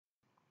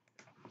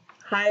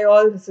Hi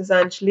all, this is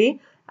Anjali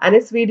and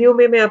इस video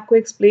में मैं आपको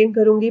एक्सप्लेन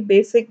करूंगी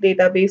बेसिक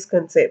डेटाबेस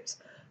कंसेप्ट्स।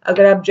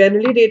 अगर आप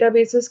जनरली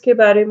डेटाबेसेस के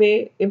बारे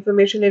में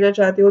इंफॉर्मेशन लेना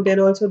चाहते हो then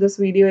also this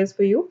video is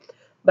for you,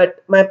 but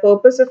my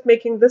purpose of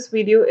making this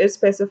video is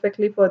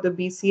specifically for the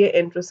BCA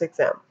entrance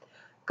exam.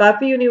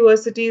 काफ़ी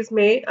यूनिवर्सिटीज़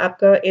में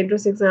आपका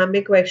एंट्रेंस एग्जाम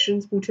में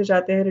क्वेश्चंस पूछे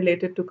जाते हैं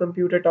related to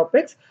computer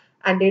topics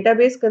and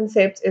database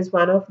concepts is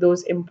one of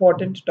those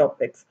important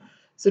topics.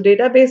 So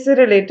database से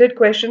related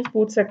questions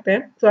पूछ सकते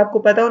हैं, तो आपको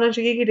पता होना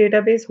चाहिए कि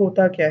डेटाबेस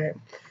होता क्या है।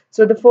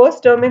 So the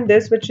first term in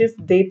this which is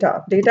data.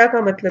 Data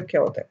का मतलब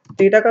क्या होता है?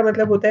 डेटा का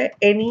मतलब होता है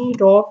एनी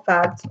रॉ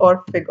फैक्ट्स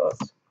और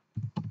figures.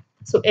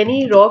 So any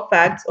raw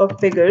facts or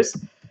figures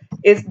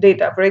is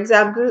data. For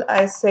example,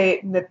 I say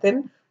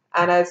Nitin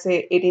and I say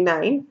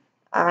 89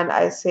 and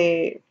I say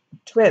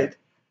 12th.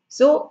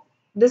 So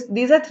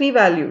these are three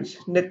values,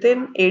 Nitin,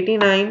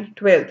 89,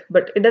 12th,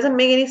 but it doesn't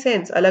make any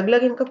sense. अलग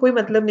अलग इनका कोई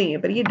मतलब नहीं है,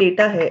 पर ये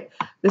data है.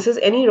 This is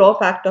any raw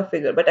fact or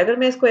figure. But अगर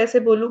मैं इसको ऐसे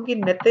बोलूँ कि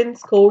Nitin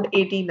scored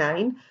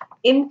 89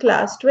 in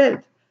class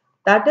 12th,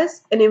 that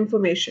is an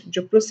information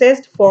जो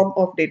प्रोसेस्ड फॉर्म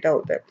ऑफ डेटा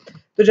होता है।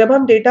 तो जब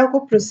हम डेटा को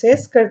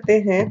प्रोसेस करते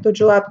हैं तो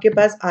जो आपके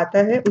पास आता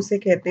है उसे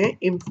कहते हैं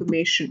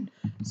information.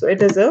 So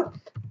it is a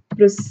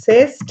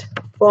processed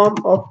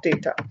form of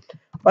data.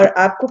 और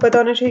आपको पता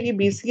होना चाहिए कि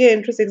BCA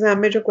एंट्रेंस एग्जाम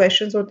में जो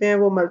क्वेश्चंस होते हैं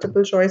वो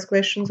मल्टीपल चॉइस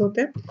क्वेश्चंस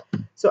होते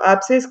हैं। सो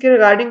आपसे इसके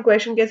रिगार्डिंग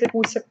क्वेश्चन कैसे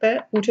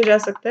पूछा जा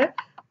सकता है?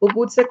 वो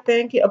पूछ सकते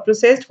हैं कि a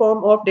processed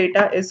form of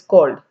data is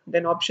called,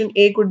 then option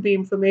A could be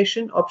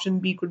information, option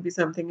B could be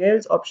something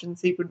else, option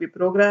C could be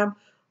program,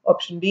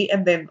 option D,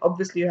 and then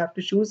obviously you have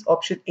to choose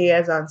option A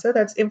as answer,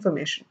 that's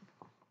information.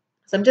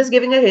 So I'm just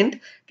giving a hint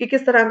कि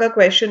किस तरह का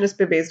question इस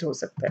पे based हो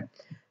सकता है।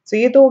 So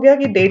ये तो हो गया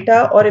कि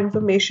डेटा और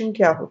इंफॉर्मेशन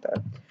क्या होता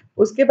है।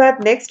 उसके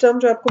बाद नेक्स्ट टर्म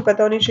जो आपको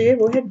पता होनी चाहिए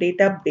वो है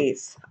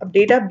डेटाबेस। अब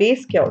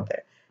डेटाबेस क्या होता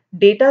है?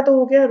 डेटा तो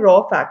हो गया रॉ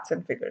फैक्ट्स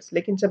एंड फिगर्स,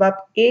 लेकिन जब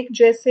आप एक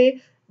जैसे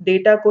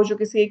डेटा को जो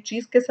किसी एक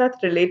चीज के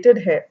साथ रिलेटेड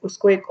है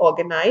उसको एक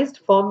ऑर्गेनाइज्ड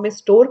फॉर्म में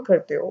स्टोर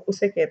करते हो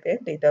उसे कहते हैं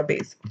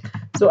डेटाबेस।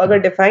 सो अगर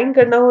डिफाइन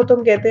करना हो तो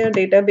हम कहते हैं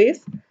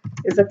database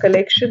is a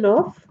collection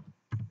of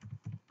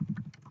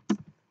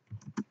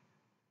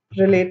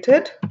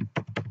related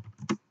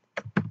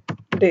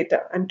data,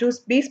 and to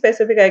be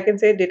specific I can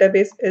say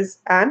database is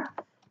an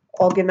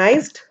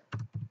organized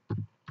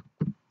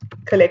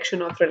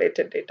collection of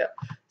related data.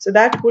 So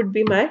that would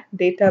be my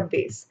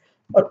database.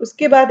 और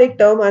उसके बाद एक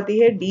टर्म आती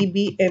है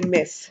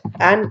DBMS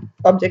and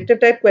objective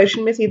type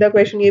question में सीधा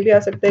question ये भी आ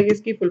सकता है कि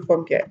इसकी फुल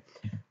फॉर्म क्या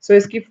है। सो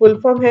इसकी फुल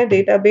फॉर्म है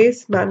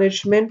डेटाबेस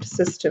मैनेजमेंट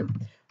सिस्टम।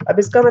 अब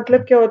इसका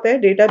मतलब क्या होता है?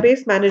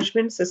 Database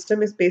management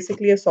system is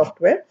basically a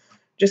software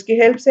जिसकी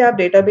हेल्प से आप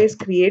डेटाबेस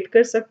क्रिएट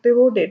कर सकते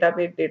हो,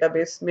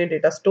 डेटाबेस में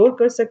डेटा स्टोर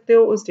कर सकते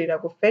हो, उस डेटा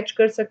को फेच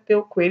कर सकते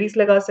हो, क्वेरीज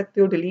लगा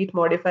सकते हो, डिलीट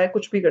मॉडिफाई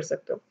कुछ भी कर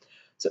सकते हो।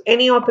 So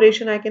any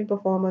operation I can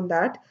perform on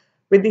that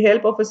with the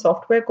help of a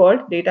software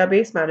called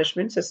database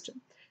management system.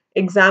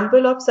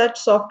 Example of such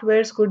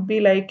softwares could be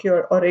like your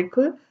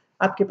Oracle,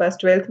 आपके पास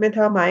 12th में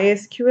था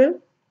MySQL,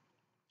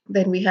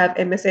 then we have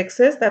MS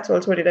Access, that's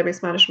also a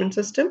database management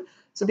system.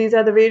 So these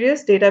are the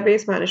various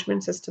database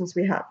management systems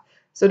we have.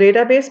 So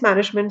database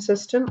management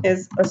system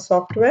is a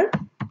software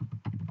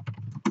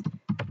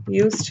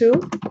used to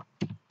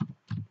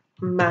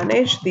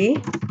manage the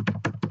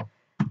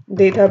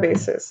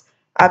databases.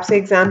 आपसे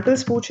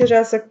examples पूछे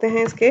जा सकते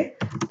हैं इसके,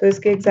 तो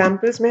इसके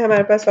examples में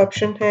हमारे पास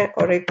ऑप्शन है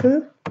Oracle,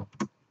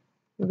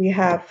 we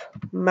have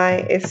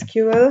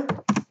MySQL,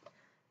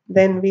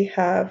 then we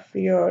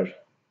have your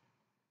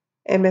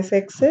MS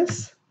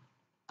Access,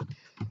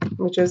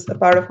 which is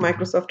a part of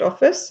Microsoft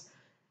Office,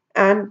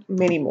 and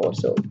many more.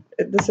 So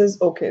this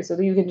is okay. So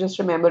you can just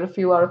remember a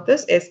few out of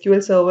this.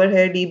 SQL Server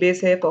है,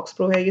 DBase है,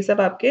 FoxPro है, ये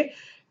सब आपके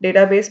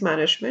database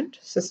management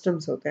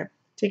systems होते हैं।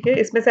 ठीक है,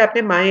 इसमें से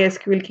आपने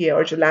MySQL किया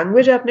और जो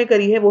लैंग्वेज आपने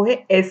करी है वो है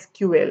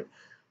SQL।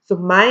 सो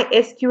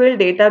MySQL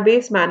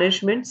डेटाबेस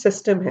मैनेजमेंट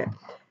सिस्टम है,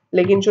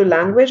 लेकिन जो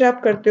लैंग्वेज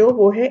आप करते हो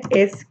वो है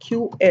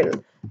SQL,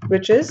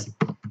 which is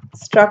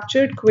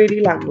structured query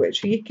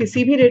language. ये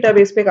किसी भी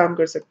डेटाबेस पे काम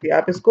कर सकती है।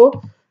 आप इसको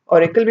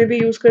Oracle में भी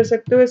यूज कर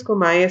सकते हो, इसको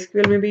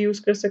MySQL में भी यूज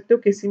कर सकते हो,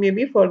 किसी में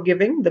भी for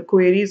giving the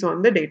queries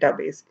on the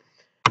database.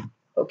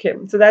 Okay,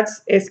 so that's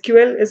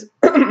SQL is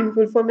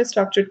full form is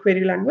structured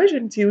query language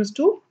and it's used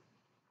to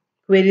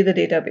query the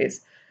database.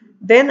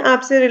 Then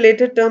आपसे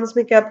related terms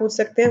में क्या पूछ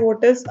सकते हैं?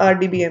 What is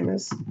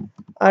RDBMS?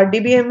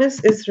 RDBMS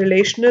is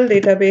Relational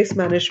Database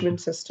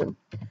Management System.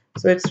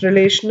 So it's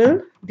Relational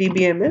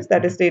DBMS,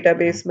 that is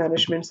Database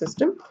Management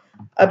System.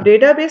 अब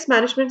Database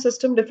Management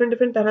System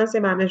different तरह से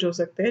manage हो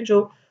सकते हैं।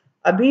 जो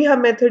अभी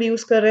हम मेथड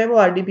यूज कर रहे हैं वो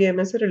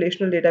RDBMS है,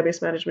 Relational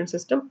Database Management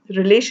System.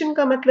 Relation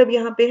का मतलब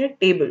यहाँ पे है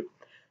टेबल।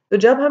 तो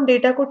जब हम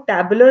डेटा को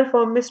टैबुलर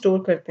फॉर्म में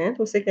स्टोर करते हैं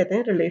तो उसे कहते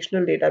हैं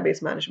relational database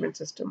management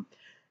system.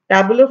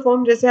 Tabular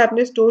form जैसे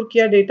आपने स्टोर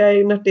किया डेटा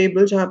इन अ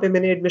टेबल जहाँ पे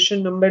मैंने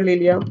एडमिशन नंबर ले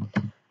लिया।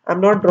 I am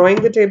not drawing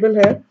the table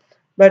है,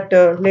 बट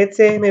लेट्स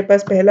से मेरे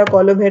पास पहला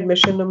कॉलम है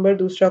एडमिशन नंबर,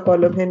 दूसरा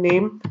कॉलम है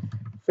नेम,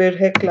 फिर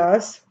है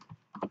क्लास,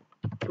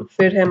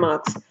 फिर है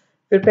मार्क्स।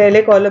 फिर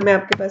पहले कॉलम में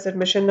आपके पास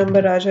एडमिशन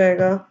नंबर आ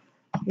जाएगा,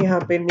 यहाँ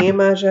पे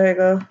नेम आ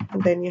जाएगा,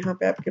 देन यहाँ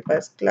पे आपके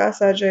पास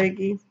क्लास आ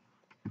जाएगी,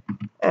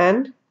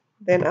 and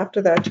then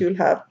after that you will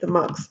have the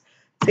marks.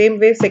 Same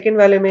way second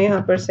वाले में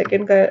यहाँ पर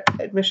सेकंड का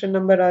एडमिशन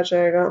नंबर आ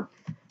जाएगा,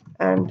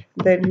 and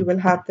then you will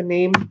have the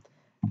name,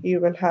 you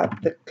will have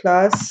the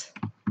class,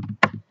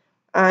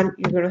 and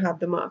you're going to have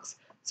the marks.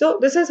 So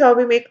this is how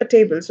we make a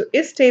table. So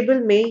इस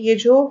table में ये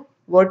जो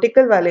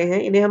vertical वाले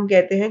हैं इन्हें हम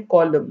कहते हैं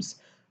columns.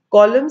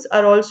 Columns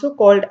are also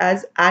called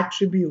as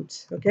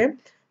attributes. Okay,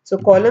 so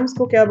columns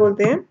को क्या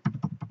बोलते हैं?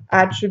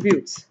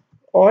 Attributes,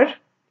 or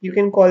you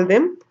can call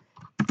them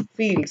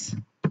fields.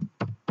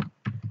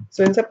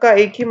 So इन सब का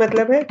एक ही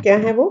मतलब है, क्या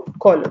है वो?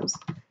 Columns.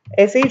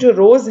 ऐसे ही जो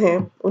रोज हैं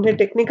उन्हें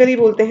टेक्निकली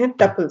बोलते हैं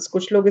टपल्स,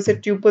 कुछ लोग इसे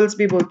ट्यूपल्स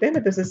भी बोलते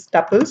हैं, दिस इज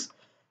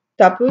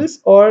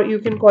टपल्स, और you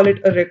can call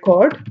it a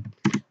record,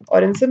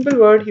 और in simple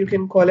word you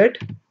can call it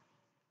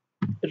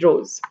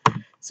रोज।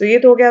 सो ये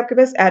तो हो गया आपके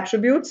पास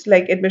attributes,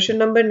 like admission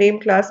number, name,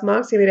 class,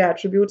 marks, ये मेरे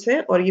एट्रीब्यूट्स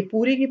हैं, और ये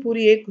पूरी की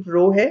पूरी एक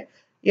रो है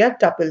या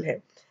टपल है।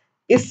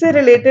 इससे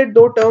रिलेटेड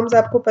दो टर्म्स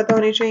आपको पता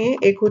होनी चाहिए,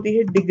 एक होती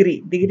है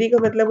डिग्री। डिग्री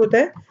का मतलब होता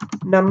है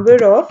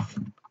number of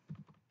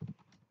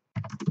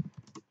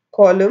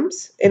columns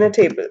in a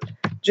table.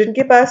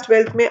 जिनके पास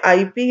 12th में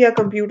आईपी या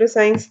कंप्यूटर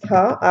साइंस था,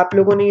 आप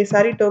लोगों ने ये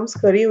सारी टर्म्स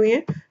करी हुई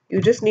हैं,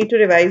 you just need to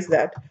revise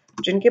that.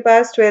 जिनके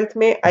पास 12th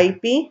में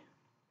आईपी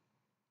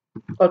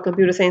और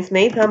कंप्यूटर साइंस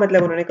नहीं था,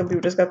 मतलब उन्होंने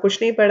कंप्यूटर्स का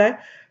कुछ नहीं पढ़ा है,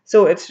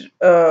 so it's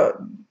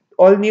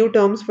all new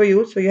terms for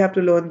you, so you have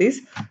to learn these,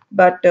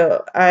 but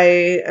I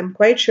am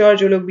quite sure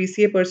जो लोग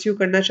BCA pursue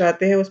करना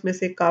चाहते हैं उसमें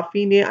से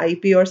काफ़ी ने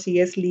IP और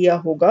CS लिया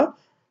होगा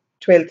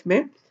 12th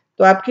में,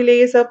 तो आपके लिए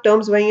ये सब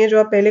टर्म्स वही हैं जो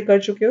आप पहले कर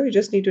चुके हो, you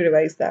just need to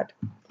revise that.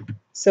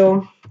 So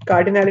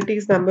cardinality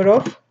is number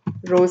of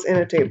rows in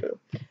a table.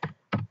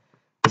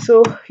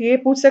 So ये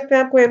पूछ सकते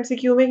हैं आपको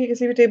MCQ में कि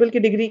किसी भी टेबल की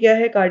डिग्री क्या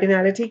है,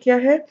 कार्डिनैलिटी क्या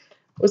है।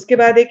 उसके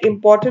बाद एक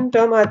इम्पॉर्टेंट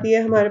टर्म आती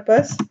है हमारे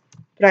पास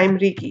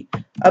प्राइमरी की।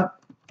 अब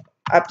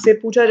आपसे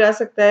पूछा जा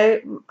सकता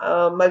है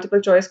मल्टीपल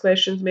चॉइस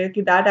क्वेश्चंस में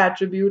कि that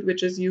attribute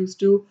which is used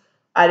to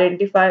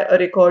identify a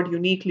record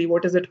uniquely,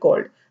 what is it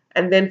called,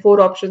 and then 4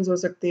 options हो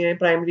सकते हैं,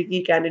 प्राइमरी की,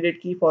 कैंडिडेट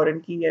की, फॉरेन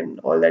की, and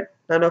all that,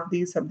 none of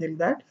these, something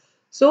that.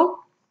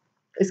 सो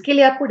इसके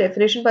लिए आपको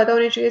डेफिनेशन पता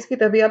होनी चाहिए इसकी,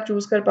 तभी आप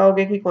चूज कर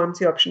पाओगे कि कौन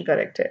सी ऑप्शन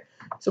करेक्ट है।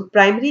 सो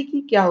प्राइमरी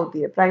की क्या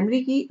होती है?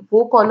 प्राइमरी की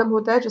वो कॉलम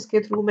होता है जिसके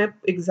थ्रू मैं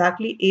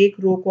एग्जैक्टली एक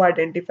रो को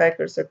आइडेंटिफाई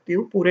कर सकती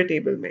हूँ पूरे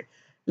टेबल में।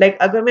 लाइक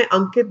अगर मैं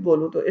अंकित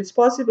बोलूँ तो इट्स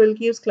पॉसिबल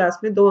कि उस क्लास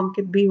में 2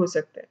 अंकित भी हो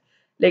सकते हैं,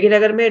 लेकिन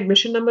अगर मैं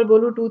एडमिशन नंबर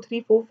बोलूँ 2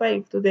 3 4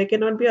 5, तो there can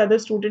not be other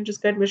student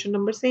जिसका एडमिशन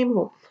नंबर सेम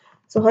हो।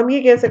 सो हम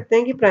ये कह सकते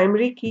हैं कि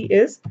प्राइमरी की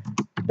is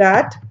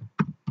that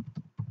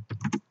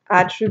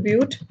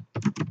attribute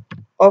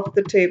of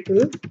the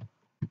table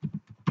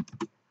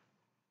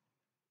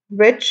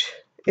which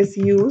is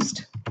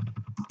used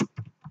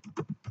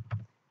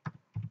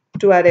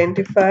to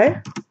identify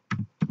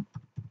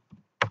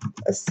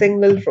a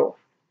single row.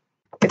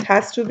 It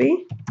has to be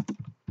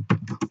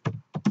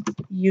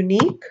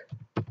unique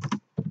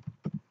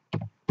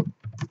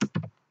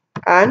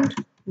and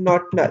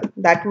not null.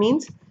 That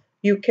means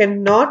you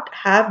cannot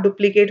have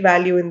duplicate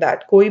value in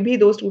that. कोई भी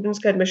दो students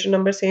का admission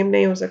number same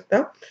नहीं हो सकता,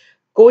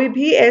 कोई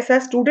भी ऐसा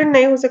स्टूडेंट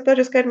नहीं हो सकता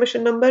जिसका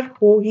एडमिशन नंबर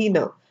हो ही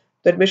ना।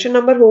 तो एडमिशन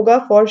नंबर होगा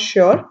फॉर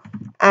श्योर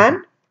एंड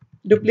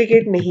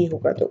डुप्लीकेट नहीं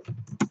होगा, तो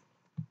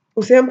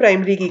उसे हम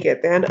प्राइमरी की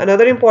कहते हैं।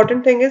 अनदर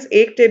इंपॉर्टेंट थिंग इज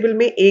एक टेबल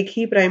में एक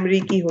ही प्राइमरी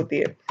की होती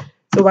है,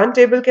 so one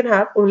table can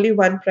have only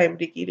one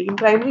primary की। लेकिन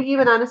प्राइमरी की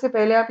बनाने से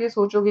पहले आप ये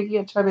सोचोगे कि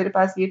अच्छा मेरे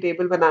पास ये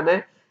टेबल बनाना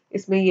है,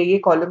 इसमें ये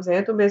कॉलम्स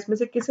हैं, तो मैं इसमें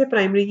से किसे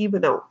प्राइमरी की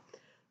बनाऊं?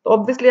 तो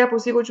ऑब्वियसली आप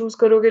उसी को चूज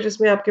करोगे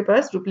जिसमें आपके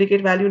पास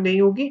डुप्लीकेट वैल्यू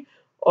नहीं होगी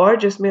और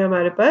जिसमें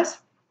हमारे पास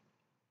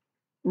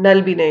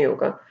नल भी नहीं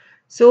होगा।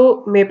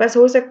 सो मेरे पास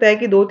हो सकता है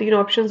कि 2-3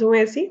 ऑप्शंस हों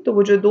ऐसी, तो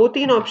वो जो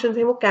 2-3 ऑप्शंस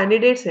हैं वो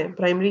कैंडिडेट्स हैं,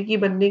 प्राइमरी की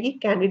बनने की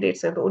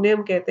कैंडिडेट्स हैं, तो उन्हें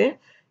हम कहते हैं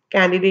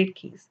कैंडिडेट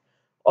कीज,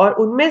 और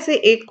उनमें से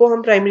एक को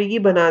हम प्राइमरी की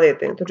बना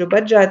देते हैं, तो जो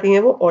बच जाती हैं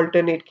वो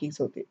ऑल्टरनेट कीज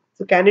होती है।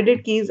 So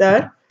candidate keys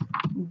are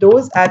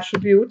those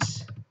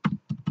attributes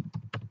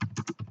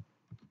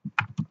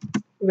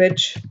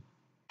which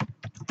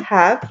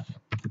have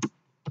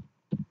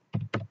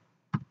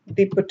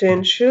the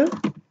potential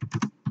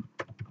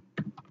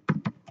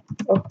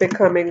of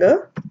becoming a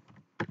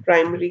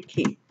primary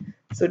की।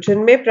 सो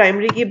जिनमें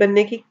प्राइमरी की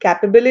बनने की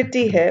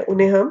कैपेबिलिटी है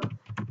उन्हें हम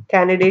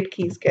कैंडिडेट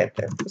कीज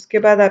कहते हैं। उसके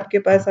बाद आपके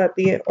पास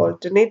आती है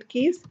ऑल्टरनेट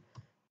कीज।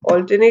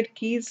 ऑल्टरनेट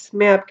कीज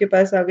में आपके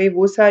पास आ गई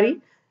वो सारी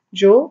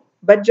जो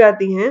बच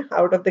जाती हैं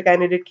out of the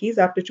candidate keys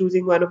after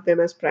choosing one of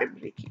them as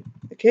primary की।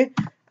 ओके,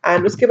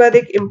 एंड उसके बाद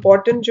एक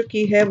इंपॉर्टेंट जो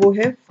की है वो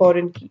है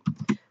फॉरेन की।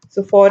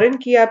 सो फॉरेन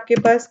की आपके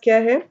पास क्या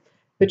है?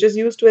 which is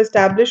used to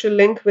establish a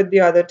link with the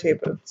other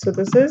table. So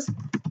this is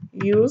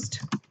used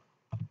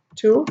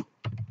to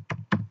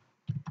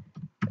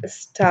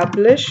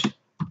establish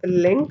a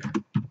link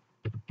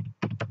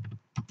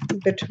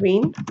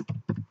between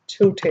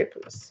two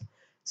tables.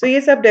 So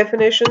ये सब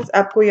definitions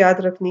आपको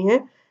याद रखनी है,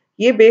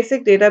 ये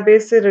बेसिक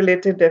डेटाबेस से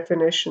रिलेटेड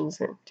डेफिनेशंस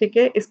हैं, ठीक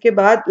है। इसके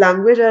बाद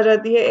लैंग्वेज आ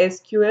जाती है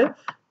SQL,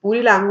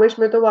 पूरी लैंग्वेज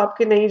में तो वो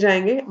आपके नहीं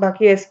जाएंगे,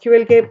 बाकी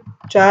एसक्यूएल के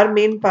 4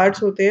 मेन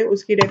पार्ट्स होते हैं,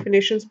 उसकी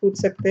डेफिनेशंस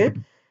पूछ सकते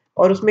हैं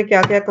और उसमें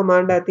क्या-क्या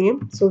कमांड आती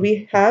हैं। So we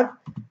have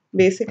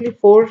basically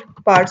 4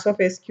 parts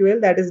of SQL,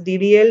 that is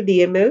DDL,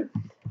 DML,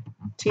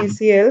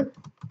 TCL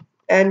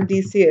and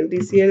DCL.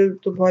 DCL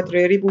तो बहुत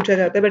रेयर ही पूछा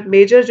जाता है, बट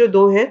मेजर जो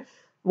दो हैं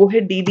वो है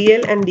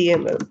DDL and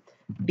DML.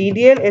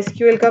 DDL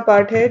SQL का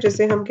पार्ट है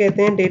जिसे हम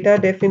कहते हैं डेटा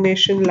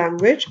डेफिनेशन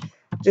लैंग्वेज,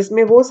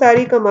 जिसमें वो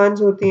सारी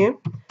कमांड्स होती हैं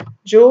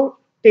जो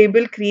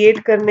टेबल क्रिएट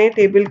करने,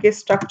 टेबल के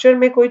स्ट्रक्चर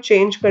में कोई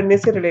चेंज करने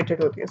से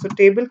रिलेटेड होती हैं। सो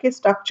टेबल के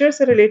स्ट्रक्चर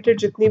से रिलेटेड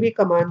जितनी भी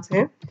कमांड्स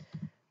हैं,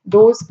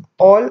 those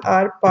all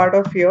are part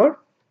of your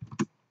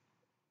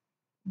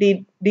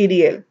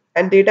DDL।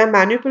 And data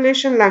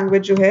manipulation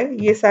language जो है,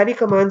 ये सारी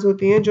कमांड्स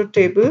होती हैं जो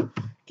टेबल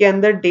के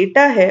अंदर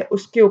डेटा है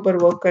उसके ऊपर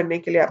वर्क करने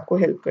के लिए आपको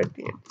हेल्प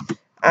करती हैं।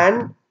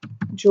 एंड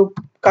जो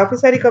काफी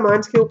सारी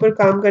कमांड्स के ऊपर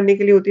काम करने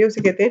के लिए होती है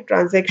उसे कहते हैं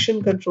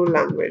ट्रांजैक्शन कंट्रोल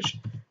लैंग्वेज।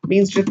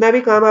 मींस जितना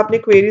भी काम आपने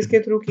क्वेरीज के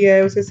थ्रू किया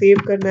है, उसे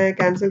सेव करना है,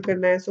 कैंसिल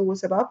करना है, सो वो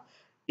सब आप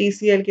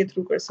TCL के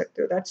थ्रू कर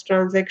सकते हो। That's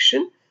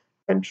transaction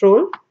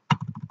control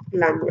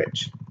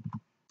language.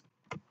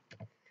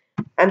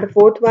 And the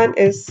fourth one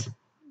is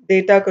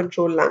data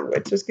control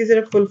language. तो इसकी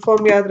सिर्फ फुल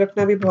फॉर्म याद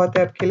रखना भी बहुत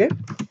है आपके लिए,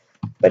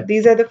 but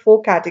these are the 4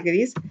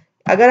 categories.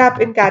 अगर आप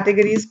इन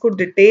कैटेगरीज को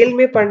डिटेल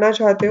में पढ़ना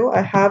चाहते हो,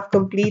 I have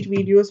complete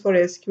videos for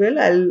SQL,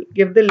 I will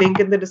give the link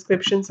in the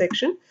description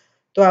section.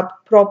 तो आप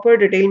प्रॉपर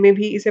डिटेल में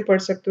भी इसे पढ़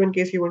सकते हो in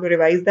case you want to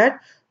revise that,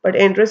 but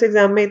entrance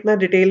exam में इतना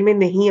डिटेल में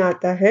नहीं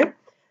आता है।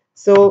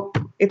 सो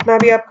इतना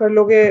भी आप कर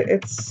लोगे,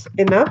 इट्स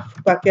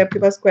इनफ। बाकी आपके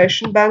पास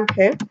क्वेश्चन बैंक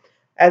है,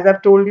 as I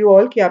told you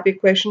all कि आप एक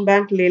क्वेश्चन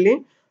बैंक ले लें।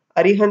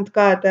 अरिहंत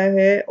का आता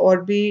है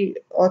और भी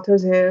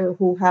ऑथर्स हैं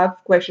who have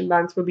question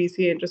banks for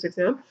BCA entrance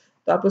exam.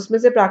 तो आप उसमें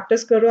से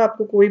प्रैक्टिस करो।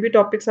 आपको कोई भी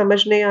टॉपिक समझ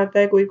नहीं आता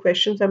है, कोई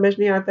क्वेश्चन समझ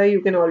नहीं आता है, you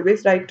can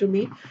always right to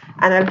me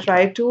and I will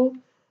try to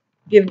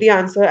give the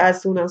answer as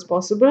soon as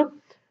possible.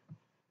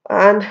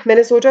 And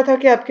मैंने सोचा था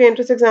कि आपके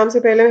एंट्रेंस एग्जाम से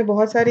पहले मैं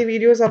बहुत सारी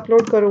वीडियोस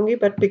अपलोड करूंगी,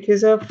 but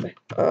because of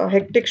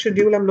hectic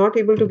schedule I am not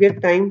able to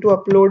get time to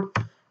upload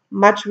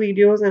much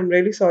videos. I am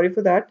really sorry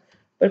for that,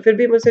 पर फिर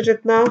भी मुझसे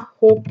जितना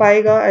हो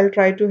पाएगा I will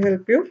try to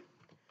help you.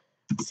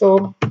 So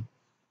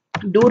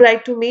do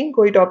right to me,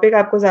 कोई topic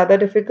आपको ज़्यादा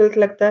डिफिकल्ट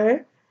लगता है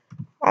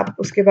आप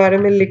उसके बारे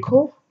में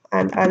लिखो,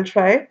 and I will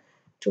try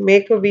to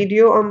make a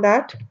video on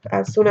that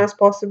as soon as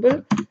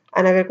possible.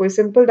 And अगर कोई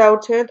सिंपल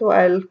डाउट्स हैं तो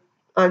I will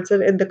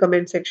answer in the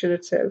comment section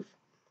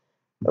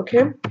itself. Okay,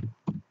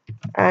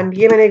 and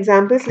ये मैंने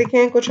एग्जाम्पल्स लिखे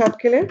हैं कुछ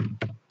आपके लिए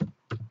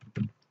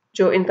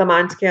जो इन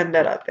कमांड्स के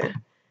अंदर आते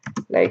हैं।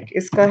 लाइक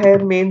इसका है,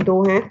 मेन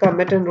दो हैं,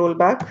 commit and roll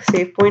back.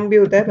 Save point भी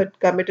होता है, but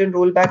commit and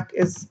roll back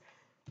is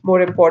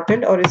more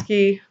important. और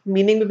इसकी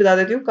मीनिंग भी बता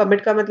देती हूँ।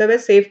 कमिट का मतलब है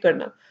सेव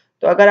करना।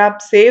 तो अगर आप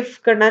सेव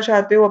करना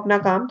चाहते हो अपना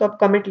काम तो आप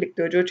कमिट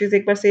लिखते हो। जो चीज़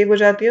एक बार सेव हो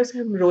जाती है उसे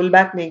हम रोल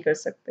बैक नहीं कर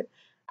सकते।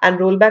 एंड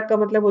रोल बैक का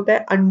मतलब होता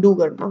है अंडू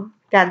करना,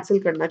 कैंसिल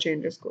करना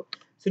चेंजेस को।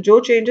 So, जो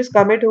चेंजेस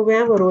कमिट हो गए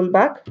हैं वो रोल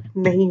बैक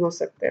नहीं हो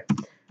सकते।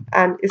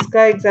 एंड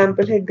इसका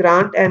एग्जाम्पल है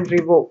ग्रांट एंड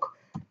रिवोक।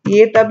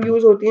 ये तब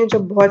यूज होती हैं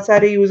जब बहुत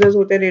सारे यूजर्स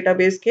होते हैं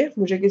डेटाबेस के।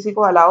 मुझे किसी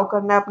को अलाउ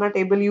करना है अपना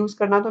टेबल यूज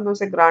करना तो मैं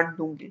उसे ग्रांट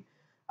दूंगी।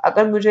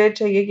 अगर मुझे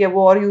चाहिए कि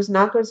वो और यूज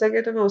ना कर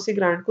सके तो मैं उसी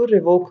ग्रांट को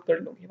रिवोक कर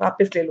लूंगी,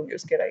 वापस ले लूंगी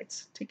उसके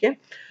राइट्स। ठीक है,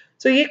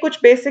 सो ये कुछ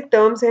बेसिक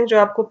टर्म्स हैं जो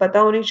आपको पता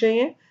होनी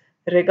चाहिए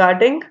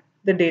regarding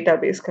the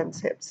database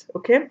concepts.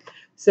 Okay,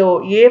 सो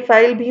ये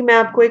फाइल भी मैं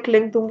आपको एक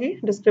लिंक दूंगी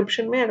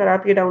डिस्क्रिप्शन में, अगर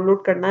आप ये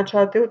डाउनलोड करना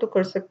चाहते हो तो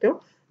कर सकते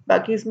हो।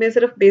 बाकी इसमें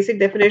सिर्फ बेसिक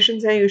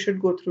डेफिनेशंस हैं, you should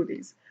go through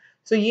these.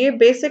 सो ये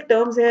बेसिक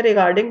टर्म्स हैं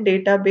regarding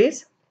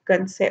database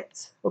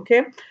concepts,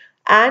 okay?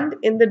 And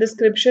in the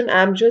description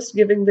I'm just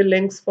giving the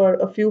links for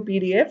a few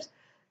PDFs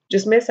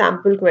जिसमें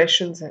sample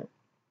questions हैं,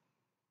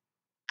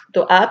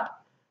 तो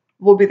आप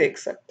वो भी देख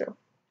सकते हो।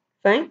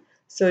 Fine,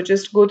 so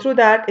just go through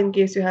that. In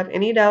case you have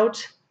any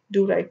doubts,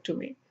 do write to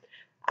me.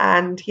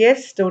 And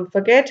yes, don't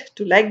forget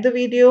to like the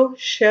video,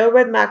 share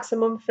with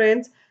maximum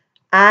friends,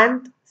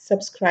 and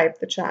subscribe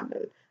the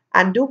channel.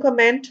 And do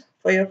comment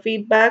for your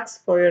feedbacks,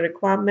 for your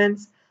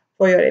requirements,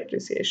 for your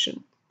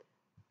appreciation.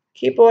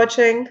 Keep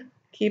watching,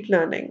 keep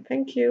learning.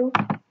 Thank you.